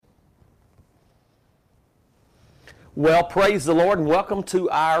Well, praise the Lord and welcome to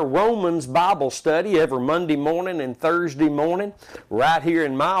our Romans Bible study every Monday morning and Thursday morning right here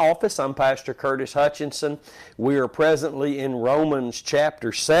in my office. I'm Pastor Curtis Hutchinson. We are presently in Romans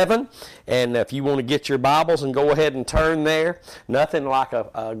chapter 7, and if you want to get your Bibles and go ahead and turn there, nothing like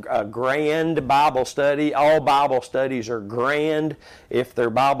a grand Bible study. All Bible studies are grand if they're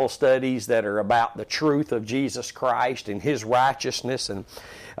Bible studies that are about the truth of Jesus Christ and His righteousness, and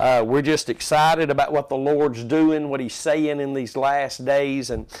we're just excited about what the Lord's doing, what He's saying in these last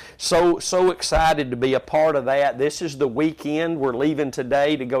days, and so excited to be a part of that. This is the weekend. We're leaving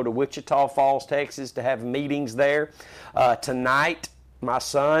today to go to Wichita Falls, Texas to have meetings there. Tonight, my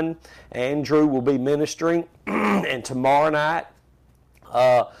son, Andrew, will be ministering, and tomorrow night,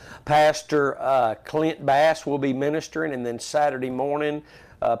 Pastor Clint Bass will be ministering, and then Saturday morning,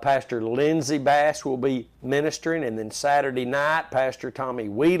 Pastor Lindsey Bass will be ministering, and then Saturday night, Pastor Tommy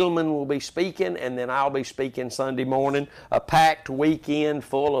Wiedelman will be speaking, and then I'll be speaking Sunday morning. A packed weekend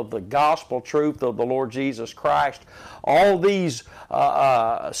full of the gospel truth of the Lord Jesus Christ. All these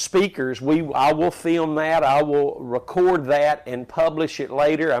speakers, I will film that, I will record that and publish it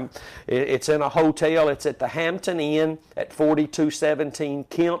later. It's in a hotel. It's at the Hampton Inn at 4217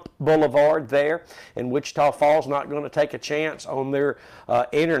 Kemp Boulevard there in Wichita Falls. Not going to take a chance on their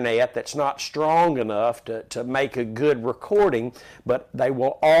internet that's not strong enough to make a good recording, but they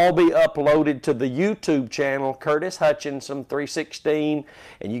will all be uploaded to the YouTube channel, Curtis Hutchinson 316,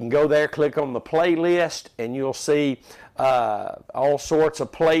 and you can go there, click on the playlist, and you'll see all sorts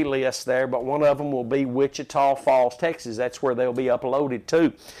of playlists there, but one of them will be Wichita Falls, Texas. That's where they'll be uploaded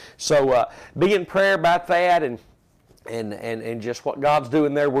to. So be in prayer about that and just what God's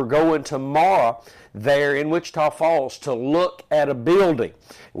doing there. We're going tomorrow there in Wichita Falls to look at a building.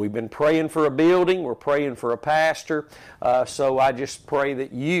 We've been praying for a building. We're praying for a pastor. So I just pray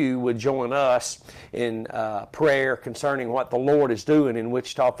that you would join us in prayer concerning what the Lord is doing in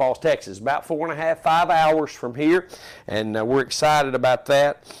Wichita Falls, Texas. About 4.5, 5 hours from here, and we're excited about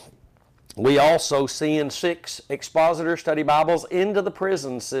that. We also send 6 expositor study Bibles into the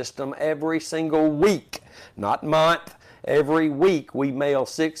prison system every single week, not month. Every week we mail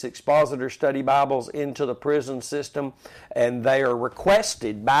 6 expositor study Bibles into the prison system, and they are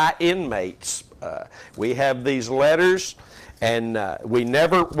requested by inmates. We have these letters, and we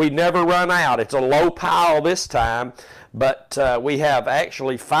never run out. It's a low pile this time, but we have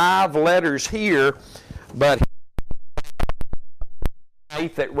actually 5 letters here, but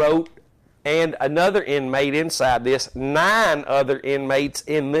that wrote, and another inmate inside this, 9 other inmates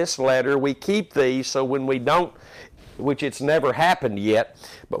in this letter. We keep these so when we don't, which it's never happened yet,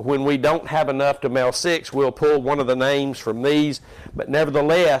 but when we don't have enough to mail 6, we'll pull one of the names from these. But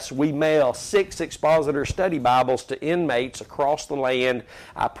nevertheless, we mail 6 expositor study Bibles to inmates across the land.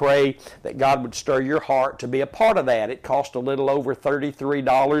 I pray that God would stir your heart to be a part of that. It costs a little over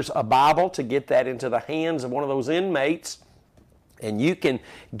 $33 a Bible to get that into the hands of one of those inmates. And you can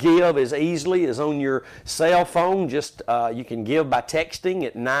give as easily as on your cell phone. Just you can give by texting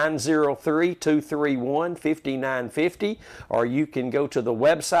at 903-231-5950, or you can go to the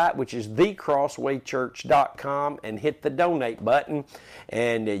website, which is thecrosswaychurch.com, and hit the donate button,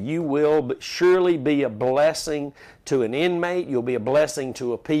 and you will surely be a blessing to an inmate. You'll be a blessing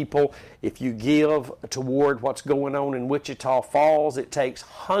to a people if you give toward what's going on in Wichita Falls. It takes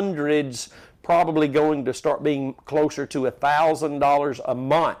hundreds, probably going to start being closer to $1,000 a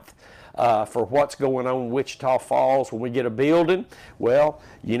month for what's going on in Wichita Falls when we get a building. Well,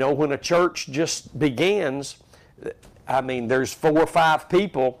 you know, when a church just begins, I mean, there's 4 or 5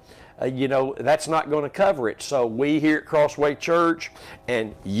 people, that's not going to cover it. So we here at Crossway Church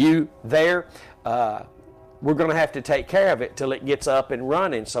and you there, we're going to have to take care of it till it gets up and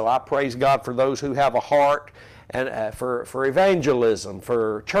running. So I praise God for those who have a heart and for evangelism,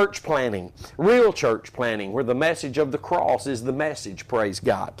 for church planting, real church planting, where the message of the cross is the message, praise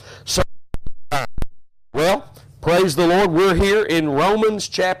God. So, well, praise the Lord, we're here in Romans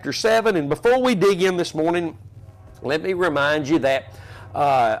chapter 7, and before we dig in this morning, let me remind you that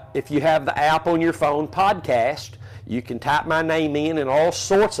if you have the app on your phone, Podcast, you can type my name in and all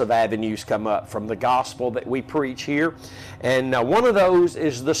sorts of avenues come up from the gospel that we preach here. And one of those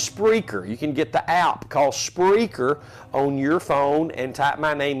is the Spreaker. You can get the app called Spreaker on your phone and type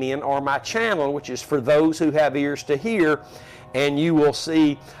my name in, or my channel, which is for those who have ears to hear. And you will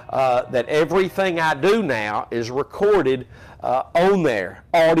see that everything I do now is recorded on there,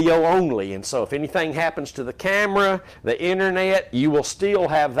 audio only. And so if anything happens to the camera, the internet, you will still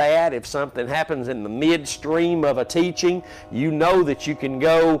have that. If something happens in the midstream of a teaching, you know that you can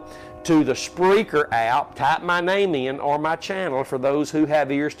go to the Spreaker app, type my name in or my channel for those who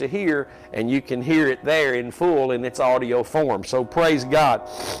have ears to hear, and you can hear it there in full in its audio form. So praise God.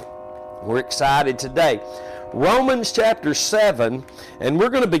 We're excited today. Romans chapter 7, and we're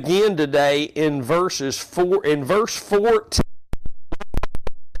going to begin today in verse 14,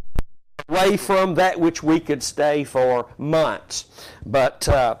 away from that which we could stay for months. But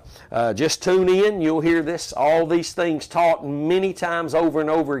just tune in. You'll hear all these things taught many times over and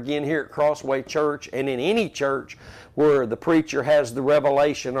over again here at Crossway Church, and in any church where the preacher has the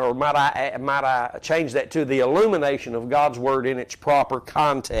revelation, or might I change that to the illumination of God's Word in its proper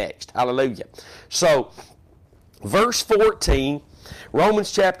context. Hallelujah. So, verse 14,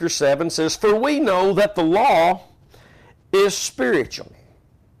 Romans chapter 7 says, "For we know that the law is spiritual,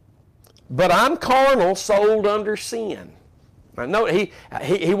 but I'm carnal, sold under sin." Now, note,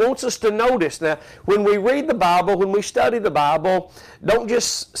 he wants us to notice. Now, when we read the Bible, when we study the Bible, don't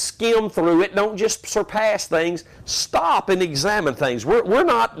just skim through it. Don't just surpass things. Stop and examine things. We're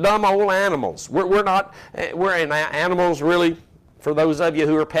not dumb old animals. We're animals, really, for those of you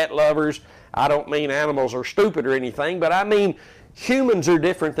who are pet lovers. I don't mean animals are stupid or anything, but I mean humans are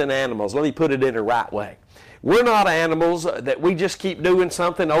different than animals. Let me put it in the right way. We're not animals that we just keep doing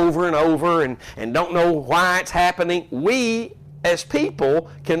something over and over and don't know why it's happening. We, as people,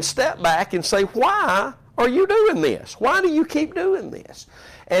 can step back and say, why are you doing this? Why do you keep doing this?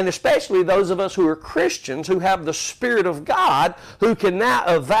 And especially those of us who are Christians, who have the Spirit of God, who can now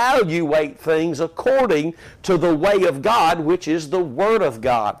evaluate things according to the way of God, which is the Word of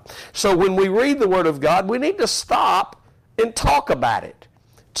God. So when we read the Word of God, we need to stop and talk about it.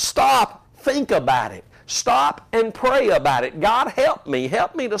 Stop, think about it. Stop and pray about it. God, help me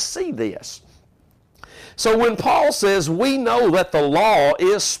to see this. So when Paul says we know that the law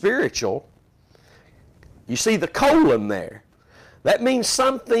is spiritual, you see the colon there. That means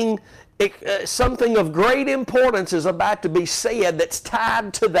something of great importance is about to be said that's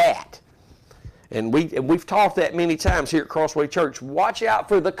tied to that. And we've taught that many times here at Crossway Church. Watch out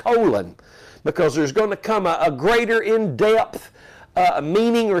for the colon, because there's going to come a greater in-depth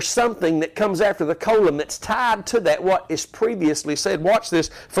meaning or something that comes after the colon that's tied to that, what is previously said. Watch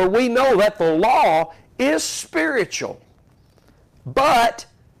this. For we know that the law is spiritual. But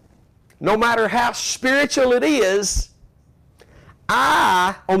no matter how spiritual it is,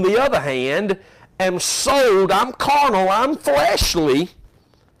 I, on the other hand, am sold, I'm carnal, I'm fleshly,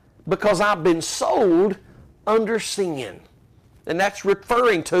 because I've been sold under sin. And that's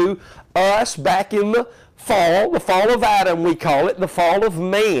referring to us back in the fall of Adam, we call it, the fall of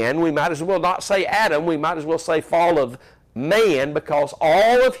man. We might as well not say Adam, we might as well say fall of man, because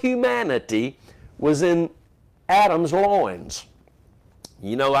all of humanity was in Adam's loins.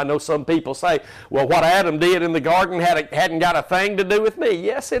 You know, I know some people say, well, what Adam did in the garden hadn't got a thing to do with me.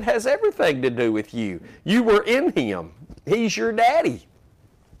 Yes, it has everything to do with you. You were in him. He's your daddy.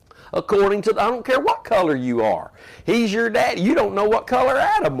 According to, I don't care what color you are. He's your daddy. You don't know what color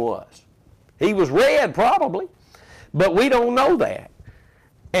Adam was. He was red probably, but we don't know that.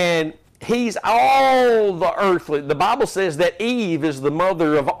 And he's all the earthly. The Bible says that Eve is the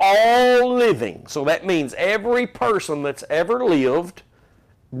mother of all living. So that means every person that's ever lived,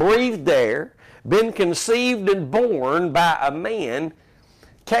 breathed air, been conceived and born by a man,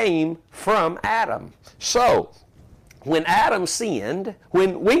 came from Adam. So, when Adam sinned,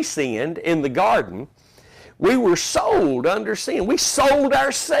 when we sinned in the garden, we were sold under sin. We sold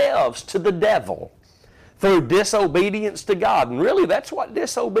ourselves to the devil through disobedience to God. And really, that's what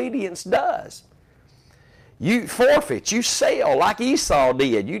disobedience does. You forfeit, you sell like Esau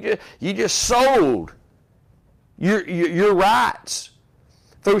did. You just sold your rights.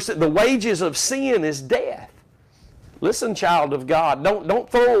 The wages of sin is death. Listen, child of God, don't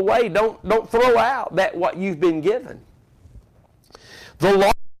throw away, don't throw out that what you've been given. The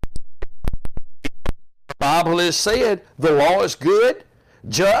law, the Bible has said, the law is good,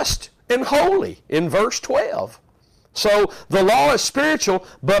 just, and holy in verse 12. So the law is spiritual,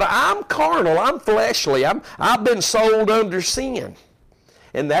 but I'm carnal, I'm fleshly, I've been sold under sin.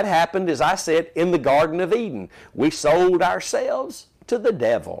 And that happened, as I said, in the Garden of Eden. We sold ourselves to the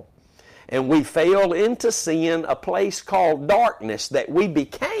devil. And we fell into sin, a place called darkness that we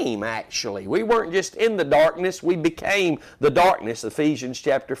became, actually. We weren't just in the darkness, we became the darkness. Ephesians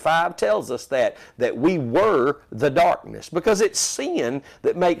chapter 5 tells us that we were the darkness. Because it's sin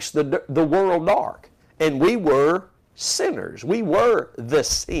that makes the world dark. And we were sinners. We were the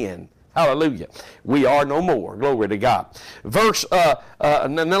sin. Hallelujah. We are no more. Glory to God. Now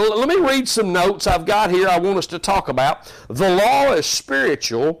let me read some notes I've got here I want us to talk about. The law is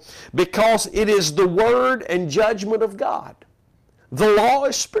spiritual because it is the word and judgment of God. The law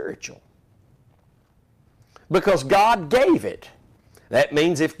is spiritual because God gave it. That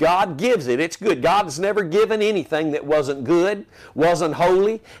means if God gives it, it's good. God has never given anything that wasn't good, wasn't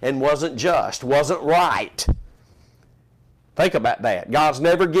holy, and wasn't just, wasn't right. Think about that. God's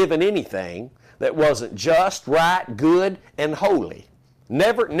never given anything that wasn't just, right, good, and holy.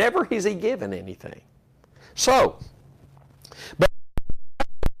 Never has He given anything. So, but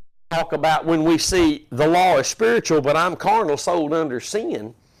talk about when we see the law is spiritual, but I'm carnal, sold under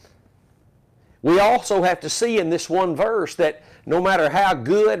sin. We also have to see in this one verse that no matter how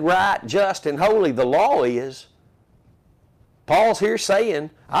good, right, just, and holy the law is, Paul's here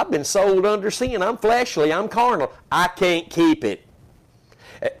saying, I've been sold under sin. I'm fleshly. I'm carnal. I can't keep it.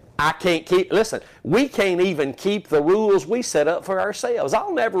 Listen, we can't even keep the rules we set up for ourselves.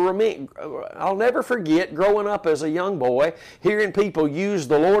 I'll never forget growing up as a young boy, hearing people use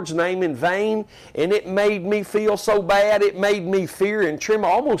the Lord's name in vain, and it made me feel so bad. It made me fear and tremble.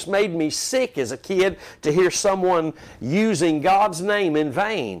 Almost made me sick as a kid to hear someone using God's name in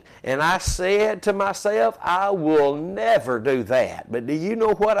vain. And I said to myself, I will never do that. But do you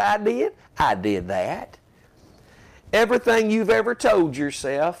know what I did? I did that. Everything you've ever told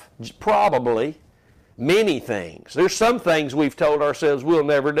yourself, probably, many things. There's some things we've told ourselves we'll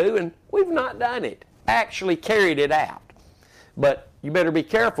never do, and we've not done it. Actually carried it out. But you better be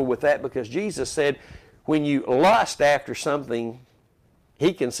careful with that because Jesus said when you lust after something,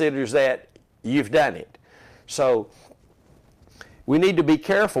 He considers that you've done it. So we need to be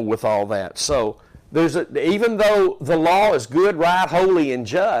careful with all that. So even though the law is good, right, holy, and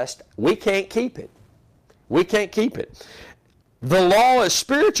just, we can't keep it. We can't keep it. The law is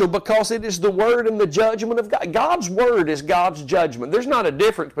spiritual because it is the word and the judgment of God. God's word is God's judgment. There's not a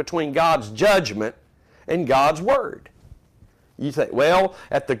difference between God's judgment and God's word. You say, well,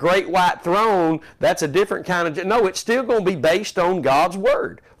 at the great white throne, that's a different kind of... No, it's still going to be based on God's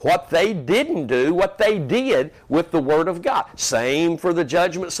word. What they didn't do, what they did with the word of God. Same for the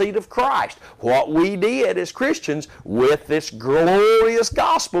judgment seat of Christ. What we did as Christians with this glorious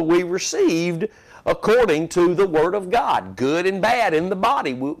gospel we received according to the Word of God. Good and bad in the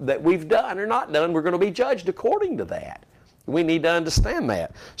body that we've done or not done, we're going to be judged according to that. We need to understand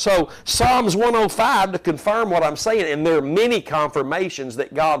that. So Psalms 105 to confirm what I'm saying, and there are many confirmations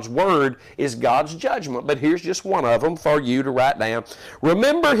that God's Word is God's judgment, but here's just one of them for you to write down.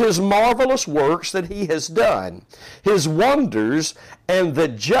 Remember His marvelous works that He has done, His wonders, and the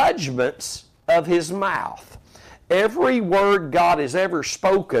judgments of His mouth. Every word God has ever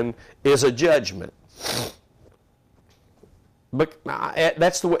spoken is a judgment. But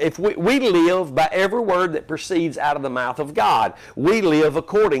that's the way. If we live by every word that proceeds out of the mouth of God, we live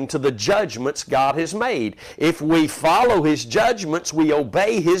according to the judgments God has made. If we follow His judgments, we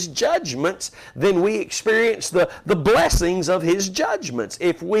obey His judgments, then we experience the blessings of His judgments.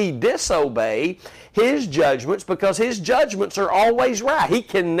 If we disobey His judgments, because His judgments are always right, He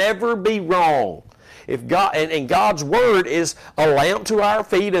can never be wrong. If God and God's Word is a lamp to our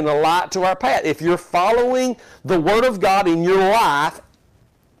feet and a light to our path. If you're following the Word of God in your life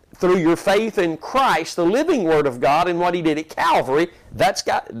through your faith in Christ, the living Word of God and what He did at Calvary,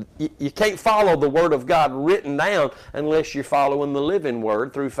 you can't follow the Word of God written down unless you're following the living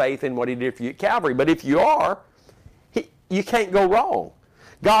Word through faith in what He did for you at Calvary. But if you are, you can't go wrong.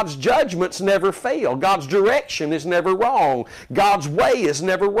 God's judgments never fail. God's direction is never wrong. God's way is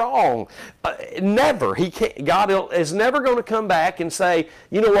never wrong. Never. God is never going to come back and say,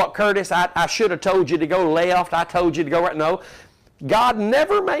 you know what, Curtis, I should have told you to go left. I told you to go right. No. God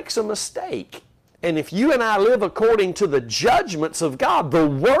never makes a mistake. And if you and I live according to the judgments of God, the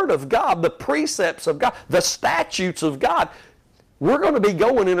Word of God, the precepts of God, the statutes of God, we're going to be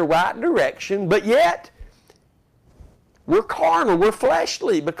going in the right direction, but yet we're carnal, we're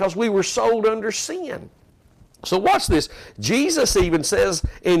fleshly because we were sold under sin. So watch this. Jesus even says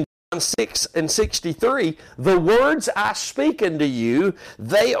in John 6:63, the words I speak unto you,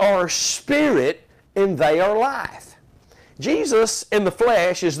 they are spirit and they are life. Jesus in the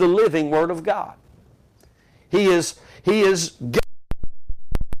flesh is the living Word of God. He is God.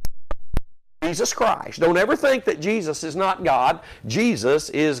 Jesus Christ. Don't ever think that Jesus is not God. Jesus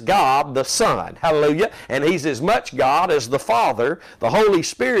is God the Son. Hallelujah. And He's as much God as the Father. The Holy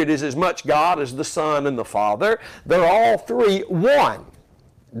Spirit is as much God as the Son and the Father. They're all three one.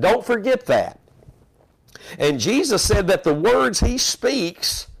 Don't forget that. And Jesus said that the words He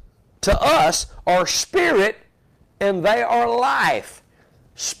speaks to us are spirit and they are life.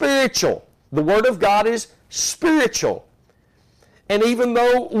 Spiritual. The Word of God is spiritual. And even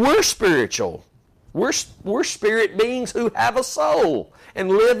though we're spiritual, we're spirit beings who have a soul and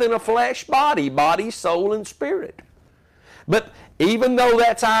live in a flesh body, soul, and spirit. But even though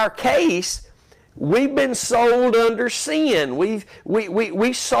that's our case, we've been sold under sin.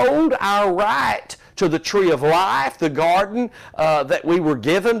 We sold our right to the tree of life, the garden that we were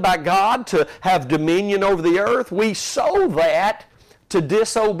given by God to have dominion over the earth. We sold that to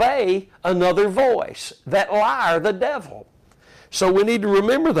disobey another voice, that liar, the devil. So we need to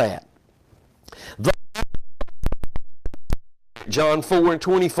remember that. John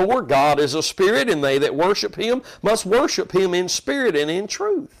 4:24, God is a spirit, and they that worship Him must worship Him in spirit and in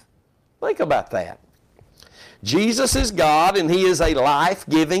truth. Think about that. Jesus is God, and He is a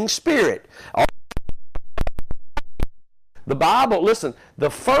life-giving spirit. The Bible, listen,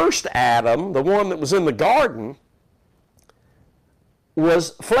 the first Adam, the one that was in the garden,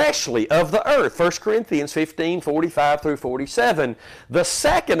 was fleshly, of the earth. 1 Corinthians 15:45 through 47. The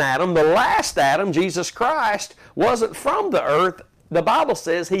second Adam, the last Adam, Jesus Christ, wasn't from the earth. The Bible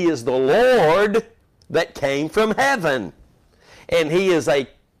says He is the Lord that came from heaven. And He is a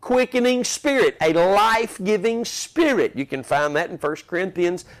quickening spirit, a life-giving spirit. You can find that in 1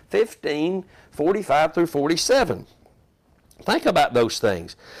 Corinthians 15:45 through 47. Think about those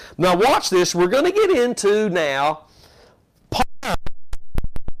things. Now watch this. We're going to get into now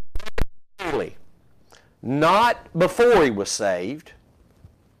not before he was saved,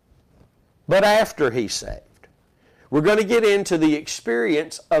 but after he's saved. We're going to get into the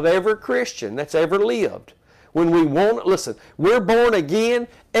experience of every Christian that's ever lived. When we want, listen, we're born again.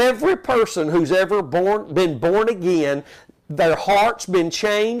 Every person who's ever been born again, their heart's been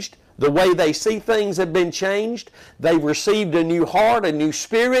changed. The way they see things have been changed. They've received a new heart, a new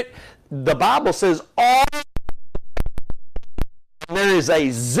spirit. The Bible says there is a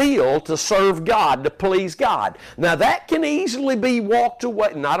zeal to serve God, to please God. Now that can easily be walked away,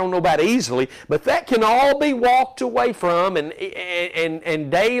 and I don't know about easily, but that can all be walked away from, and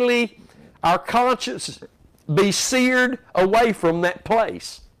daily our conscience be seared away from that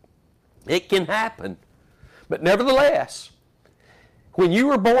place. It can happen. But nevertheless, when you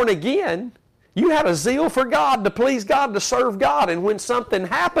were born again, you had a zeal for God, to please God, to serve God. And when something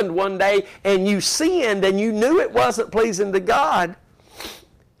happened one day and you sinned and you knew it wasn't pleasing to God,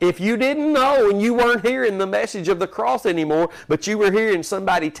 if you didn't know and you weren't hearing the message of the cross anymore, but you were hearing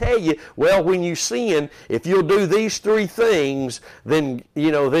somebody tell you, well, when you sin, if you'll do these three things, then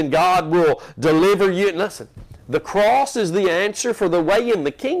God will deliver you. And listen, the cross is the answer for the way in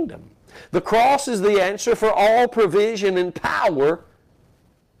the kingdom. The cross is the answer for all provision and power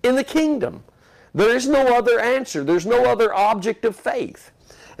in the kingdom. There is no other answer. There's no other object of faith.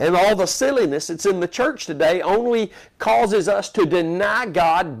 And all the silliness that's in the church today only causes us to deny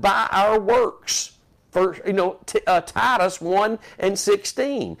God by our works. Titus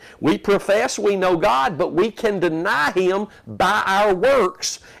 1:16. We profess we know God, but we can deny Him by our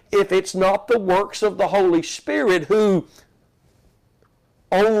works if it's not the works of the Holy Spirit, who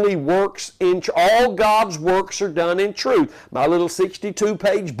only works in truth. All God's works are done in truth. My little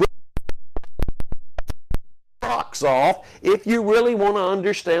 62-page book rocks off if you really want to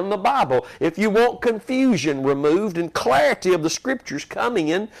understand the Bible. If you want confusion removed and clarity of the Scriptures coming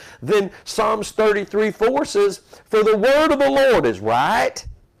in, then Psalms 33:4 says, "For the word of the Lord is right,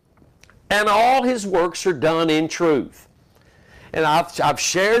 and all His works are done in truth." And I've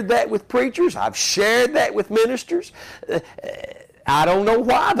shared that with preachers. I've shared that with ministers. I don't know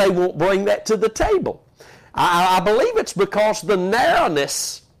why they won't bring that to the table. I believe it's because the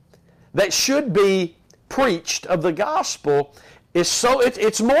narrowness that should be preached of the gospel is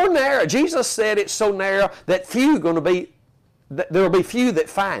it's more narrow. Jesus said it's so narrow that there will be few that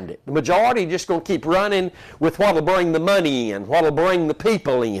find it. The majority are just going to keep running with what will bring the money in, what will bring the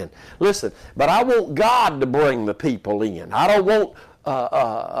people in. Listen, but I want God to bring the people in. I don't want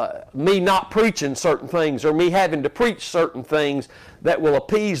me not preaching certain things, or me having to preach certain things that will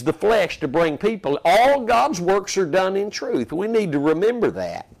appease the flesh to bring people. All God's works are done in truth. We need to remember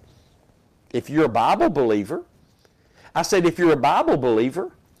that. If you're a Bible believer, I said if you're a Bible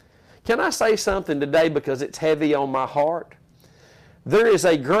believer, can I say something today because it's heavy on my heart? There is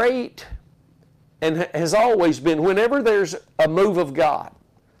a great, and has always been, whenever there's a move of God,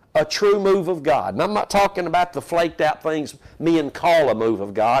 a true move of God. And I'm not talking about the flaked out things men call a move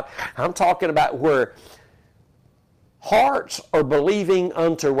of God. I'm talking about where hearts are believing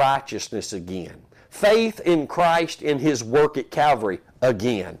unto righteousness again. Faith in Christ in His work at Calvary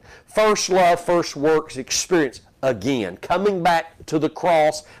again. First love, first works experience again. Coming back to the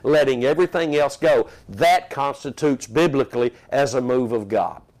cross, letting everything else go. That constitutes biblically as a move of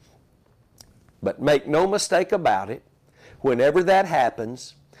God. But make no mistake about it, whenever that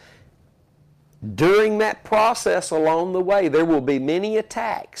happens, During that process along the way, there will be many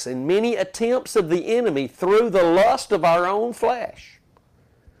attacks and many attempts of the enemy through the lust of our own flesh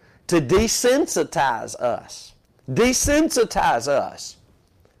to desensitize us. Desensitize us.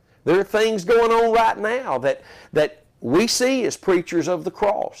 There are things going on right now that we see as preachers of the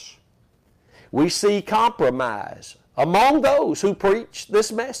cross. We see compromise among those who preach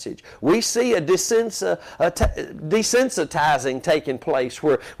this message. We see a desensitizing taking place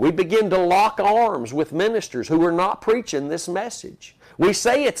where we begin to lock arms with ministers who are not preaching this message. We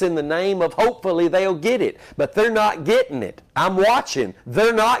say it's in the name of hopefully they'll get it, but they're not getting it. I'm watching.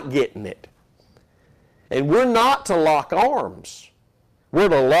 They're not getting it. And we're not to lock arms. We're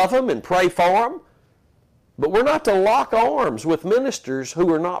to love them and pray for them, but we're not to lock arms with ministers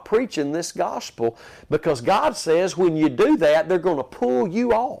who are not preaching this gospel, because God says when you do that, they're going to pull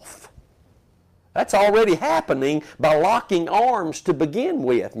you off. That's already happening by locking arms to begin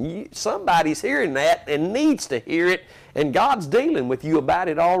with. Somebody's hearing that and needs to hear it, and God's dealing with you about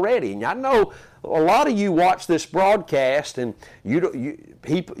it already. And I know a lot of you watch this broadcast, and you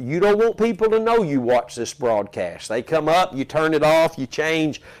don't want people to know you watch this broadcast. They come up, you turn it off, you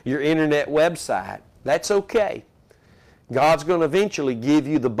change your internet website. That's okay. God's going to eventually give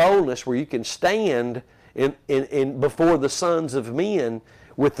you the boldness where you can stand in before the sons of men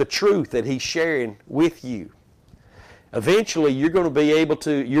with the truth that He's sharing with you. Eventually, you're going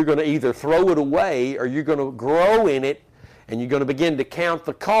to either throw it away or you're going to grow in it, and you're going to begin to count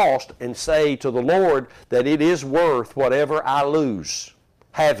the cost and say to the Lord that it is worth whatever I lose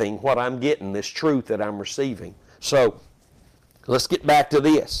having what I'm getting, this truth that I'm receiving. So, let's get back to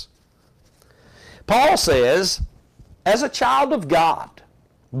this. Paul says, as a child of God,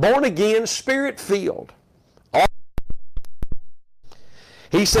 born again, Spirit-filled,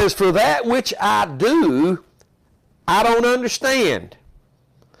 he says, for that which I do, I don't understand.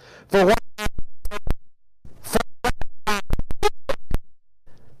 For what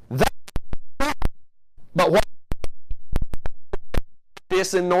but what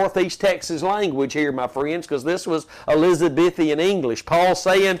this in Northeast Texas language here, my friends, because this was Elizabethan English. Paul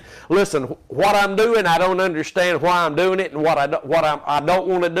saying, listen, what I'm doing, I don't understand why I'm doing it, and what I don't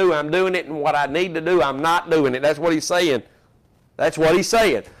want to do, I'm doing it, and what I need to do, I'm not doing it. That's what he's saying. That's what he's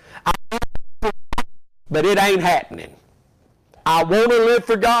saying. But it ain't happening. I want to live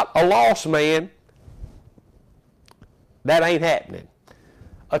for God, a lost man. That ain't happening.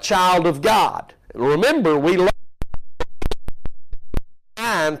 A child of God. Remember,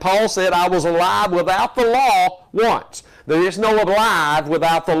 Paul said, I was alive without the law once. There is no alive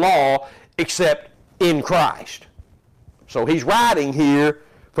without the law except in Christ. So he's writing here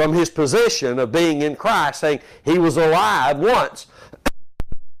from his position of being in Christ, saying he was alive once.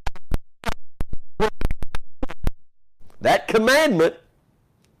 That commandment,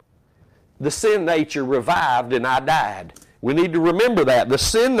 the sin nature revived and I died. We need to remember that. The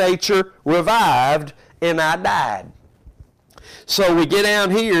sin nature revived and I died. So we get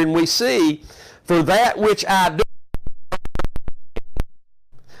down here and we see, for that which I do,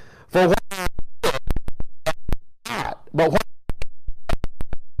 for what I do, but what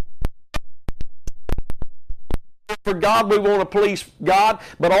for God, we want to please God,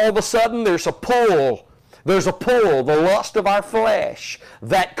 but all of a sudden there's a pull. There's a pull, the lust of our flesh,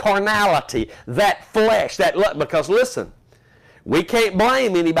 that carnality, that flesh, because listen, we can't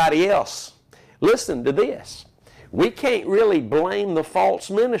blame anybody else. Listen to this. We can't really blame the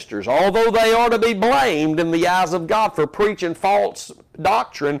false ministers, although they are to be blamed in the eyes of God for preaching false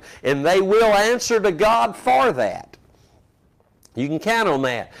doctrine, and they will answer to God for that. You can count on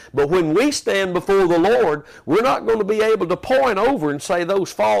that. But when we stand before the Lord, we're not going to be able to point over and say those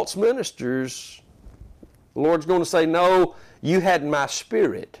false ministers. The Lord's going to say, no, you had my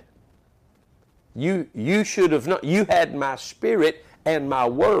Spirit. You should have not. You had my Spirit and my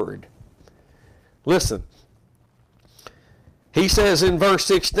Word. Listen. He says in verse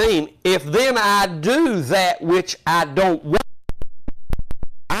 16, if then I do that which I don't want,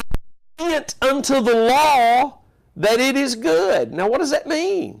 I consent unto the law that it is good. Now what does that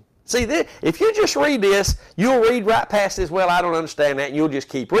mean? See, if you just read this, you'll read right past this, well, I don't understand that, and you'll just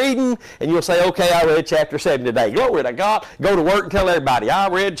keep reading, and you'll say, okay, I read chapter 7 today. Glory to God. Go to work and tell everybody, I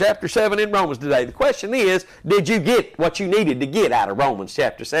read chapter 7 in Romans today. The question is, did you get what you needed to get out of Romans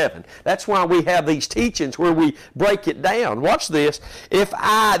chapter 7? That's why we have these teachings where we break it down. Watch this. If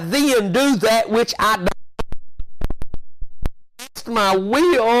I then do that which I don't, against my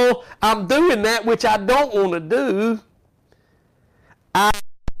will, I'm doing that which I don't want to do,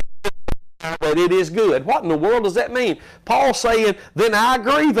 that it is good. What in the world does that mean? Paul's saying, then I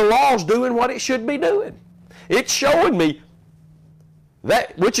agree the law's doing what it should be doing. It's showing me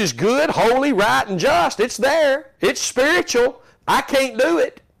That which is good, holy, right, and just. It's there. It's spiritual. I can't do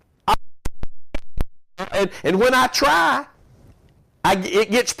it. And when I try,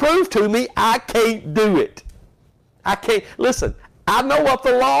 it gets proved to me I can't do it. I can't. Listen, I know what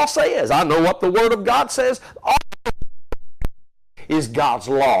the law says. I know what the Word of God says. All is God's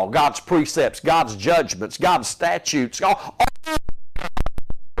law, God's precepts, God's judgments, God's statutes. All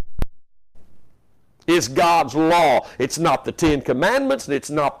is God's law. It's not the Ten Commandments, and it's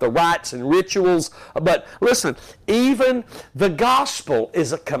not the rites and rituals. But listen, even the gospel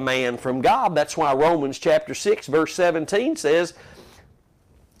is a command from God. That's why Romans chapter 6, verse 17 says,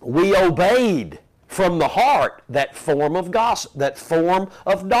 we obeyed from the heart that form of gospel, that form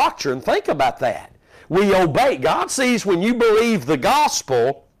of doctrine. Think about that. We obey. God sees when you believe the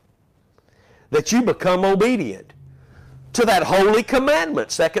gospel that you become obedient to that holy commandment,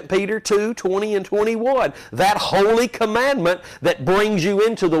 2 Peter 2, 20 and 21. That holy commandment that brings you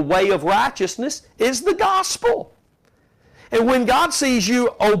into the way of righteousness is the gospel. And when God sees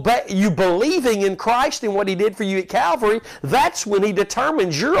you believing in Christ and what He did for you at Calvary, that's when He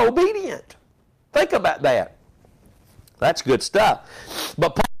determines you're obedient. Think about that. That's good stuff.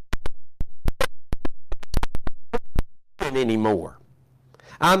 But Paul isn't anymore.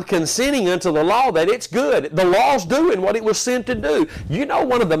 I'm consenting unto the law that it's good. The law's doing what it was sent to do. You know,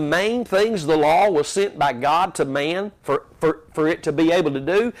 one of the main things the law was sent by God to man for it to be able to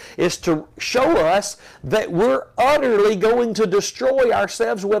do is to show us that we're utterly going to destroy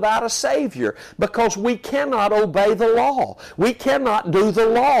ourselves without a Savior because we cannot obey the law. We cannot do the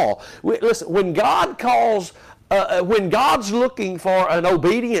law. Listen, when God calls when God's looking for an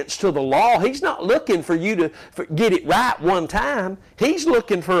obedience to the law, He's not looking for you to get it right one time. He's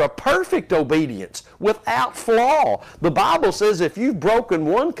looking for a perfect obedience without flaw. The Bible says if you've broken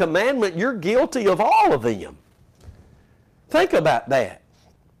one commandment, you're guilty of all of them. Think about that.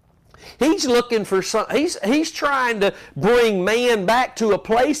 He's looking for he's trying to bring man back to a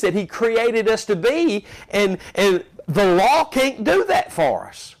place that He created us to be, and the law can't do that for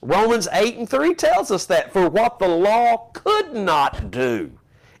us. Romans 8 and 3 tells us that. For what the law could not do,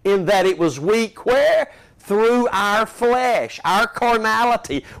 in that it was weak, where? Through our flesh, our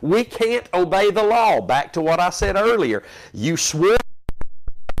carnality. We can't obey the law. Back to what I said earlier. You swore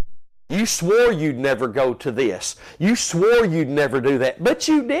you'd never go to this. You swore you'd never do that. But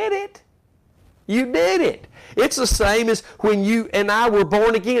you did it. You did it. It's the same as when you and I were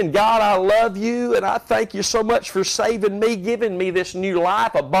born again. God, I love you, and I thank you so much for saving me, giving me this new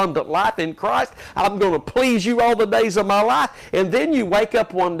life, abundant life in Christ. I'm going to please you all the days of my life. And then you wake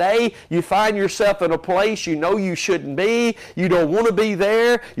up one day, you find yourself in a place you know you shouldn't be. You don't want to be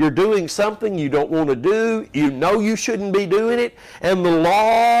there. You're doing something you don't want to do. You know you shouldn't be doing it. And the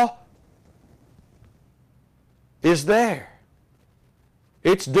law is there.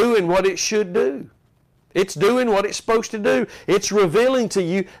 It's doing what it should do. It's doing what it's supposed to do. It's revealing to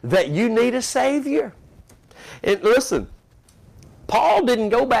you that you need a Savior. And listen, Paul didn't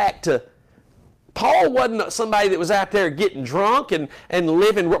go back to, Paul wasn't somebody that was out there getting drunk and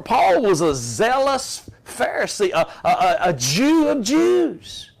living. Paul was a zealous Pharisee, a Jew of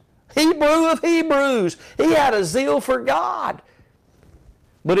Jews, Hebrew of Hebrews. He had a zeal for God.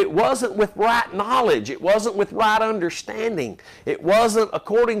 But it wasn't with right knowledge. It wasn't with right understanding. It wasn't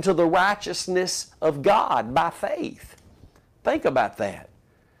according to the righteousness of God by faith. Think about that.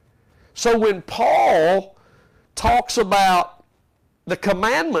 So when Paul talks about the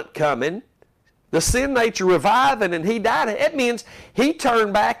commandment coming, the sin nature reviving, and he died, it means he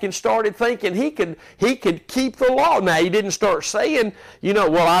turned back and started thinking he could keep the law. Now, he didn't start saying,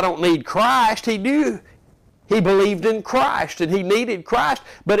 well, I don't need Christ. He knew. He believed in Christ and he needed Christ.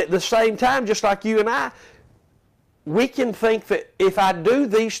 But at the same time, just like you and I, we can think that if I do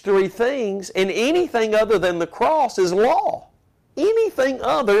these three things and anything other than the cross is law. Anything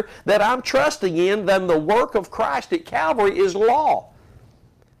other that I'm trusting in than the work of Christ at Calvary is law.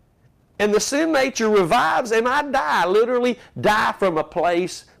 And the sin nature revives and I die, literally die from a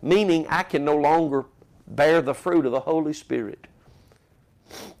place, meaning I can no longer bear the fruit of the Holy Spirit.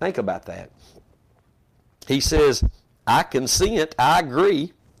 Think about that. He says, I consent, I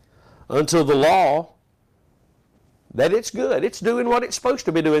agree unto the law that it's good. It's doing what it's supposed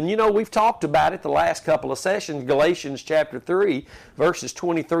to be doing. We've talked about it the last couple of sessions, Galatians chapter 3, verses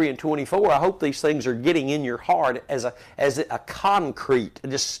 23 and 24. I hope these things are getting in your heart as a concrete,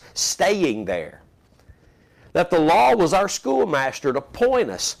 just staying there. That the law was our schoolmaster to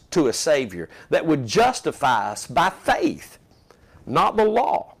point us to a Savior that would justify us by faith, not the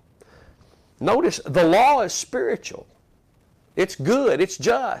law. Notice, the law is spiritual. It's good. It's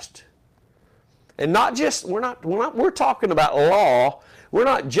just. And not just, we're talking about law We're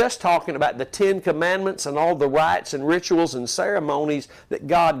not just talking about the 10 Commandments and all the rites and rituals and ceremonies that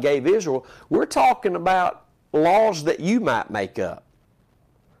God gave Israel. We're talking about laws that you might make up.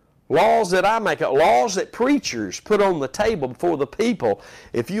 Laws that I make up. Laws that preachers put on the table before the people.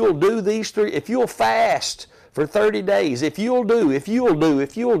 If you'll do these three, if you'll fast for 30 days, if you'll do.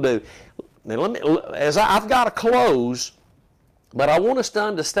 Now I've got to close, but I want us to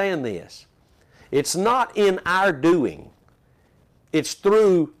understand this. It's not in our doing. It's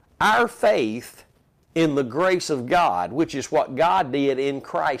through our faith in the grace of God, which is what God did in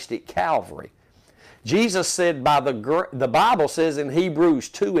Christ at Calvary. Jesus said, the Bible says in Hebrews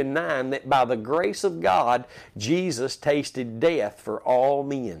 2:9 that by the grace of God, Jesus tasted death for all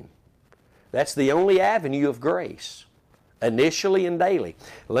men. That's the only avenue of grace, initially and daily.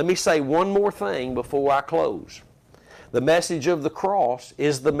 Let me say one more thing before I close. The message of the cross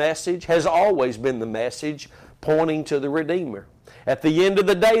is the message, has always been the message, pointing to the Redeemer. At the end of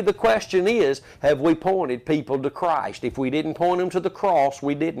the day, the question is, have we pointed people to Christ? If we didn't point them to the cross,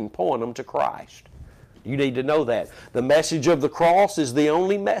 we didn't point them to Christ. You need to know that. The message of the cross is the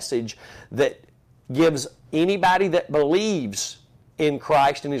only message that gives anybody that believes in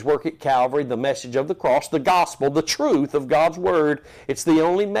Christ and His work at Calvary the message of the cross, the gospel, the truth of God's Word. It's the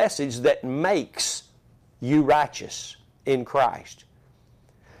only message that makes you righteous in Christ.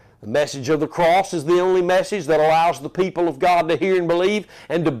 The message of the cross is the only message that allows the people of God to hear and believe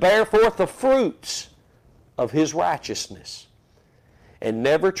and to bear forth the fruits of His righteousness. And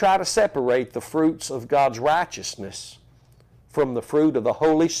never try to separate the fruits of God's righteousness from the fruit of the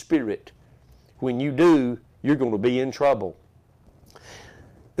Holy Spirit. When you do, you're going to be in trouble.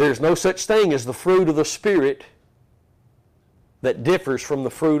 There's no such thing as the fruit of the Spirit that differs from the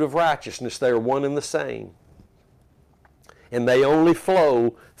fruit of righteousness. They are one and the same. And they only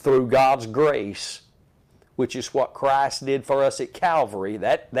flow through God's grace, which is what Christ did for us at Calvary.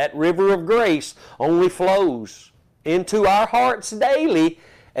 That river of grace only flows into our hearts daily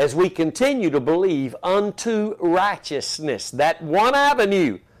as we continue to believe unto righteousness. That one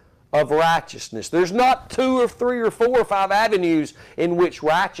avenue of righteousness. There's not 2 or 3 or 4 or 5 avenues in which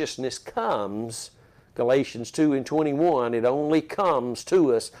righteousness comes. Galatians 2:21, it only comes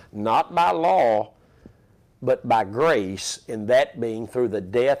to us not by law, but by grace, and that being through the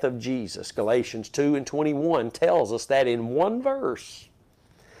death of Jesus. Galatians 2:21 tells us that in one verse.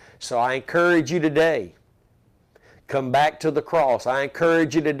 So I encourage you today, come back to the cross. I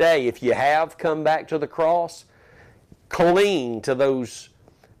encourage you today, if you have come back to the cross, cling to those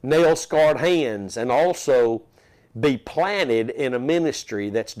nail-scarred hands and also be planted in a ministry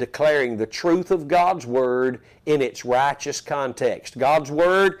that's declaring the truth of God's Word in its righteous context. God's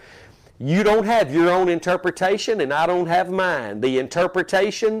Word, you don't have your own interpretation and I don't have mine. The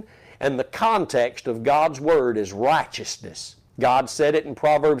interpretation and the context of God's Word is righteousness. God said it in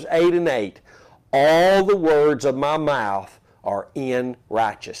Proverbs 8:8. All the words of my mouth are in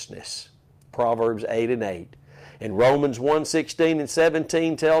righteousness. Proverbs 8:8. And Romans 1:16 and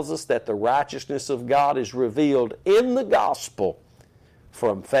 17 tells us that the righteousness of God is revealed in the gospel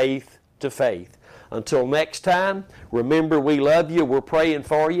from faith to faith. Until next time, remember we love you, we're praying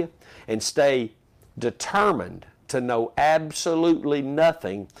for you, and stay determined to know absolutely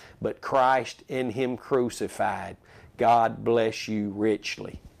nothing but Christ in Him crucified. God bless you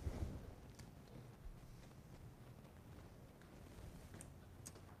richly.